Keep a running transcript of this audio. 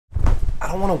I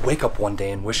don't want to wake up one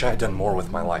day and wish I had done more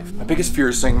with my life. My biggest fear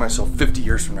is saying to myself 50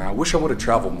 years from now, I wish I would have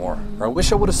traveled more. Or I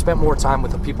wish I would have spent more time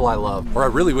with the people I love. Or I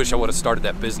really wish I would have started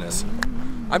that business.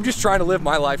 I'm just trying to live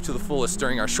my life to the fullest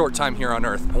during our short time here on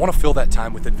Earth. I want to fill that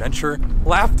time with adventure,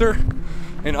 laughter,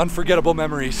 and unforgettable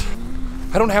memories.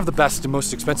 I don't have the best and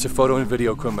most expensive photo and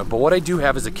video equipment, but what I do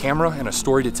have is a camera and a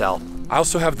story to tell. I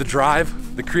also have the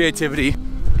drive, the creativity,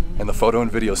 and the photo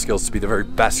and video skills to be the very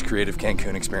best creative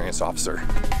Cancun experience officer.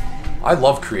 I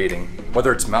love creating,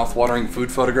 whether it's mouth-watering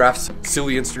food photographs,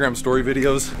 silly Instagram story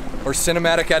videos, or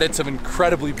cinematic edits of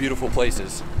incredibly beautiful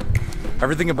places.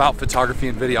 Everything about photography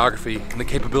and videography and the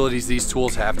capabilities these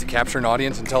tools have to capture an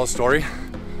audience and tell a story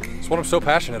is what I'm so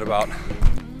passionate about.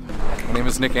 My name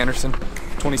is Nick Anderson,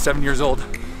 27 years old.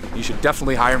 You should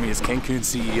definitely hire me as Cancun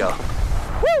CEO.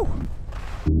 Woo!